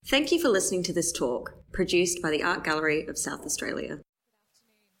Thank you for listening to this talk, produced by the Art Gallery of South Australia. Good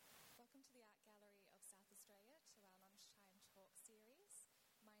afternoon. Welcome to the Art Gallery of South Australia to our lunchtime talk series.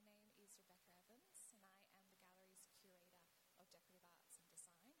 My name is Rebecca Evans and I am the gallery's curator of decorative arts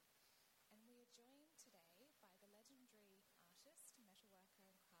and design. And we are joined today by the legendary artist, metalworker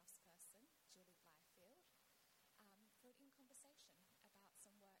and craftsperson Julie Blyfield for in conversation about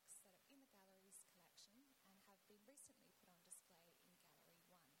some works that are in the gallery's collection and have been recently put on display in Gallery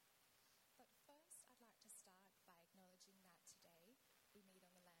 1. But first, I'd like to start by acknowledging that today we meet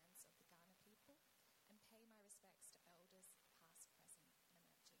on the lands of the Kaurna people and pay my respects to elders past, present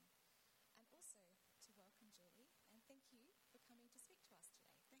and emerging. And also to welcome Julie and thank you for coming to speak to us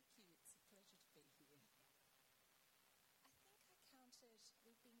today. Thank you, it's a pleasure to be here. I think I counted,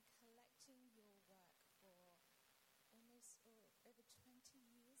 we've been collecting your work for almost over 20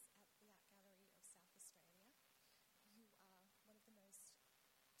 years at the Art Gallery of South Australia. You are one of the most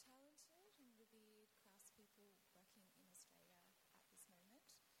talented and revered craftspeople working in Australia at this moment.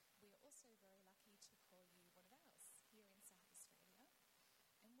 We are also very lucky to call you one of ours here in South Australia.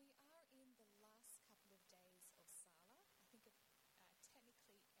 And we are in the last couple of days of Sala. I think it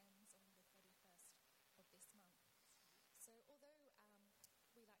technically ends on the 31st of this month. So although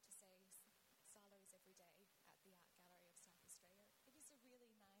we like to say Sala is every day at the Art Gallery of South Australia, it is a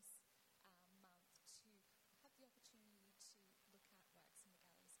really nice month to have the opportunity to look at works in the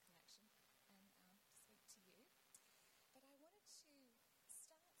gallery's collection and speak to you. But I wanted to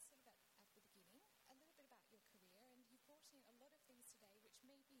start sort of at the beginning, a little bit about your career, and you've brought in a lot of things today which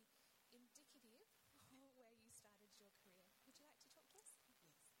may be indicative of where you started your career. Would you like to talk to us?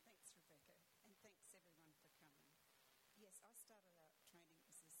 Yes, thanks Rebecca, and thanks everyone for coming. Yes, I started out training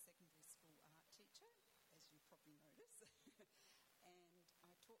as a secondary school art teacher, as you probably notice, and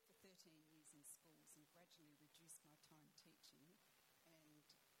I taught for 13 years in schools and gradually reduced my time teaching, and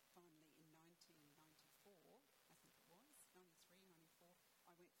finally in 1994, I think it was, 93, 94,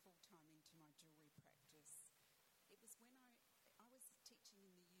 I went full-time into my jewellery practice. It was when I was teaching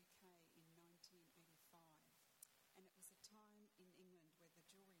in the UK in 1985, and it was a time in England where the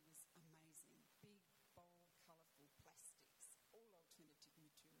jewellery was amazing, big, bold, colourful plastics, all alternative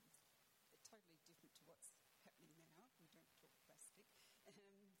materials. They're totally different to what's happening now. We don't talk plastic.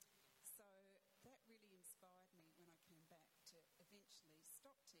 So that really inspired me when I came back to eventually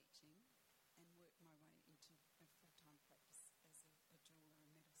stop teaching and work my way into a full-time practice as a jeweller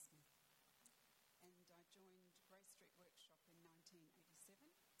and metalsmith. And I joined Grey Street Workshop in 1987,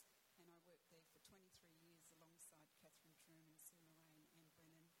 and I worked there for 23 years alongside Catherine Truman, Sue Lorraine, Anne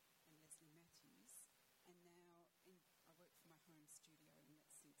Brennan and Leslie Matthews. And now I work for my home studio, and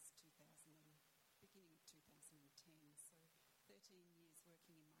that's since beginning of 2010. So 13 years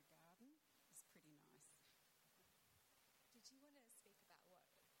working in my garden is pretty nice. Did you want to speak about what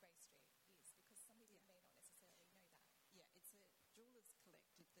Grey Street is? Because some people may not necessarily know that. Yeah, it's a jewellers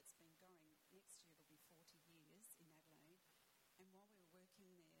collective that's been going. Next year it'll be 40 years in Adelaide. And while we were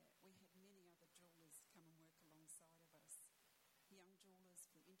working there, we had many other jewellers come and work alongside of us. Young jewellers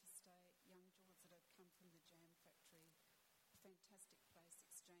from interstate, young jewellers that have come from the jam factory. A fantastic place,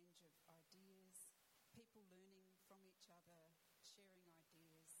 exchange of ideas, people learning from each other, sharing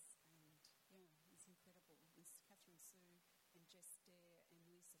ideas, and yeah, it's incredible. It's Catherine Sue and Jess Dare and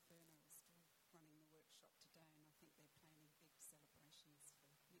Lisa Furno are still running the workshop today, and I think they're planning big celebrations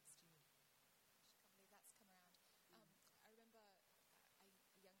for next year. I can't believe that's come around. I remember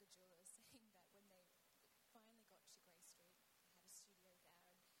a younger jeweller saying that when they finally got to Grey Street, they had a studio there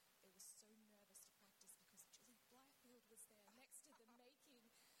and they were so nervous to practice because Julie Blyfield was there next to them making,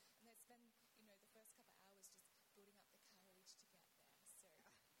 and they spent, the first couple of hours just building up the courage to get there. So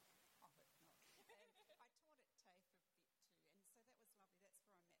I hope not. And I taught at TAFE a bit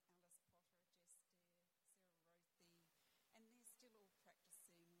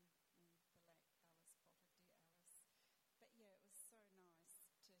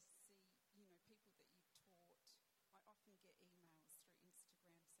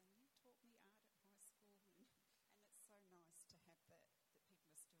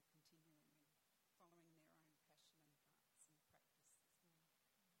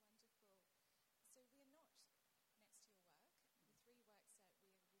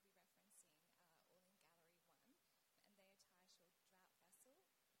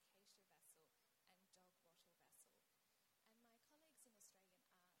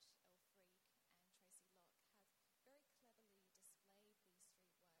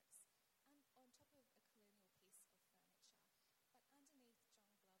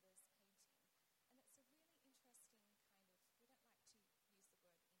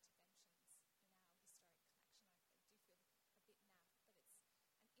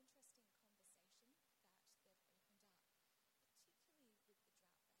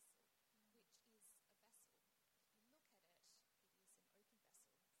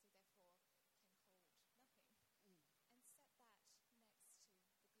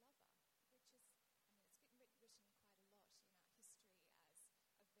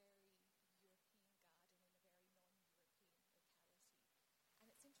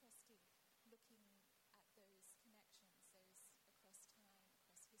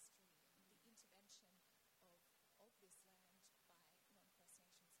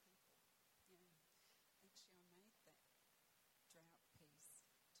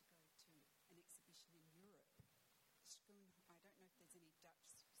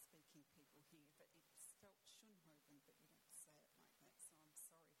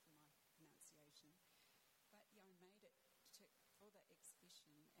that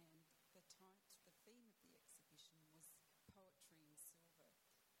exhibition, and the theme of the exhibition was poetry in silver,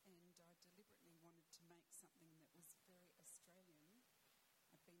 and I deliberately wanted to make something that was very Australian.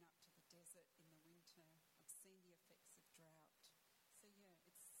 I've been up to the desert in the winter. I've seen the effects of drought. So yeah,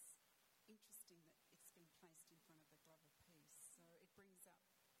 it's interesting that it's been placed in front of the Glover piece. So it brings up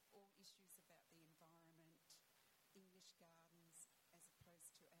all issues about the environment, English gardens as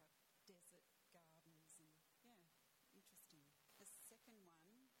opposed to our desert gardens, and yeah, interesting. The second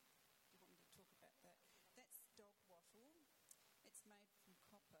one, do you want me to talk about that? That's dog wattle. It's made from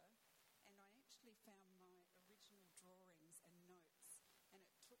copper, and I actually found my original drawings and notes, and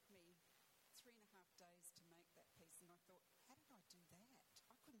it took me 3.5 days to make that piece, and I thought, how did I do that?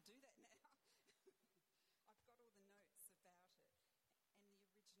 I couldn't do that now. I've got all the notes about it,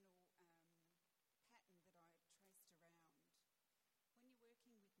 and the original pattern that I traced around. When you're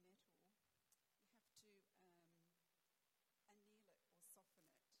working with metal, you have to anneal it or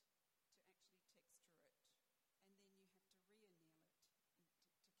soften it to actually texture it, and then you have to re-anneal it to keep texturing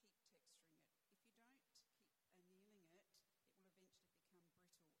it. If you don't keep annealing it, it will eventually become brittle and break.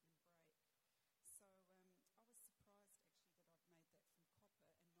 So I was surprised actually that I've made that from copper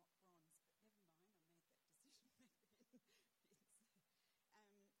and not bronze,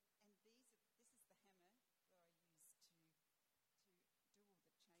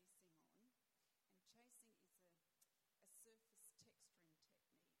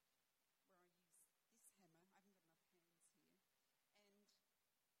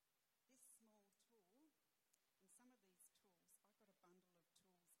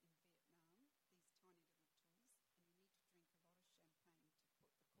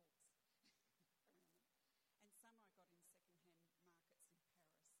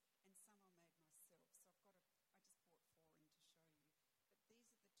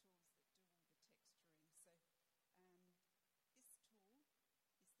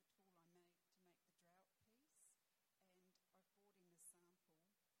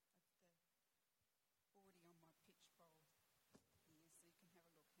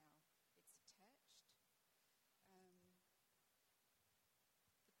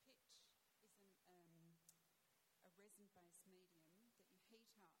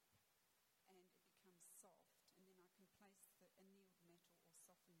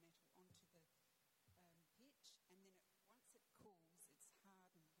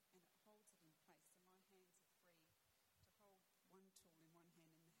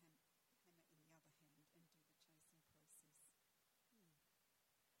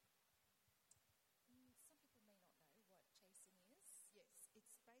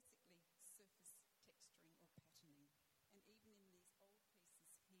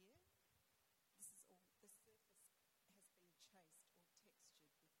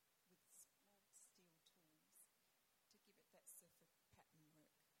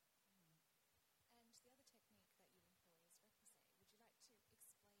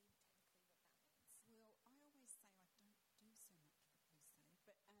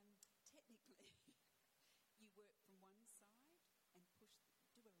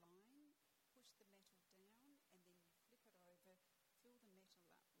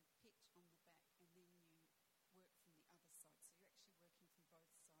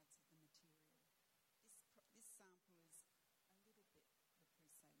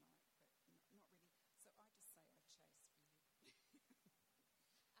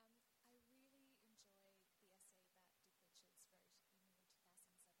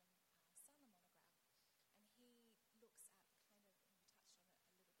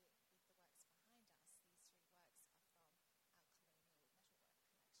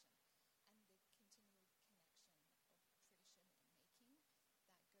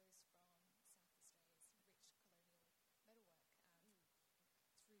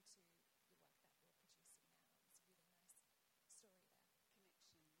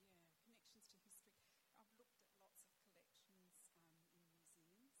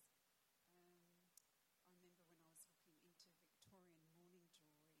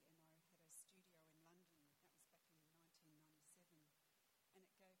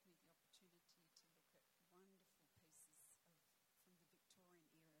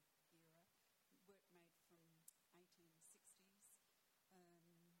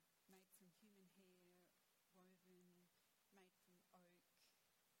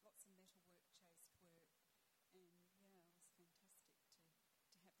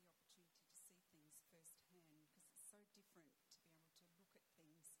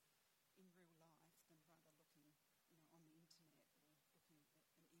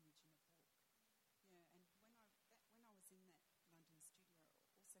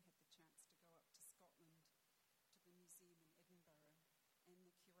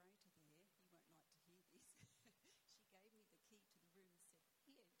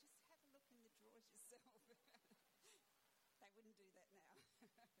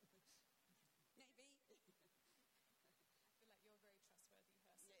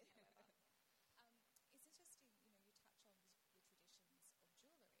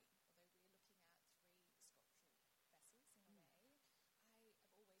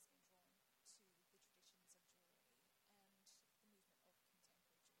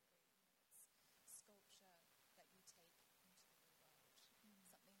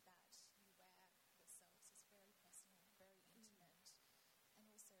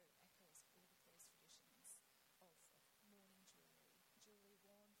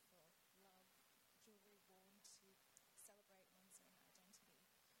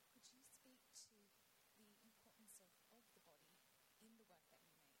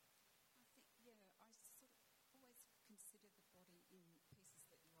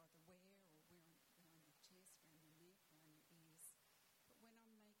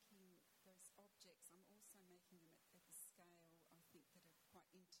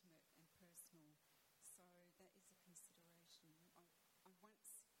 intimate and personal. So that is a consideration. I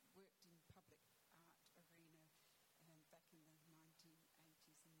once worked in public art arena back in the 1980s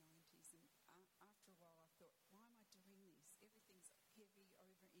and 90s, and after a while I thought, why am I doing this? Everything's heavy,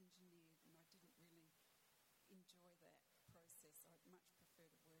 over-engineered, and I didn't really enjoy that process. I'd much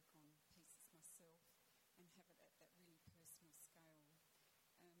prefer to work on pieces myself and have it at that really personal scale.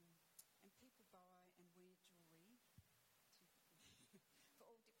 And people buy and wear jewellery for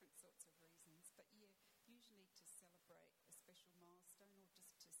all different sorts of reasons, but yeah, usually to celebrate a special milestone or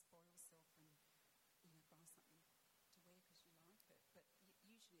just to spoil yourself and, buy something to wear because you like it, but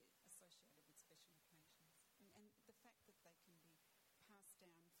usually associated with special occasions. And the fact that they can be passed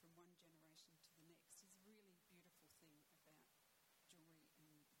down from one generation to the next is a really beautiful thing about jewellery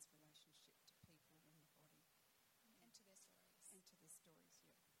and its relationship to people and the body. And to their stories. And to their stories,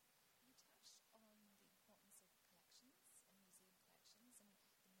 yeah. You touched on the importance of collections and museum collections and the mourning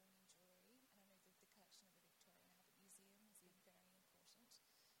jewellery, and I know that the collection of the Victorian Albert Museum has been very important.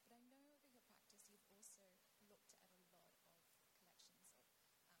 But I know over your practice you've also looked at a lot of collections of botanical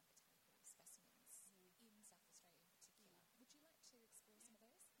specimens in South Australia in particular. Yeah. Would you like to explore some of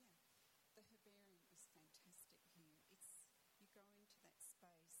those? Yeah. The herbarium is fantastic here. You go into that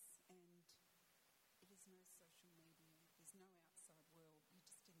space and it is no social media, there's no outside world, you're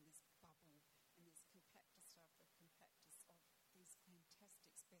just in this bubble and there's compactus after compactus of these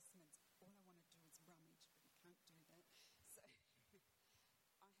fantastic specimens. All I want to do is rummage, but you can't do that. So I had to,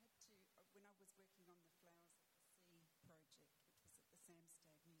 when I was working on the Flowers of the Sea project, which was at the Samstag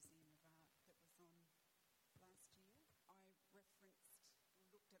Museum of Art that was on last year, I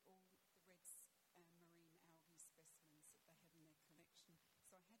looked at all the red marine algae specimens that they had in their collection.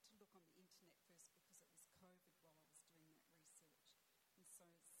 So I had to look on the internet first because it was COVID while I was doing that research. And so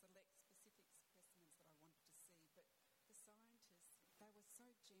select specific specimens that I wanted to see. But the scientists, they were so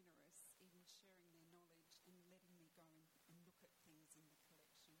generous in sharing their knowledge and letting me go and look at things in the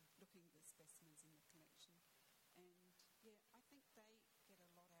collection, looking at the specimens in the collection. And yeah, I think they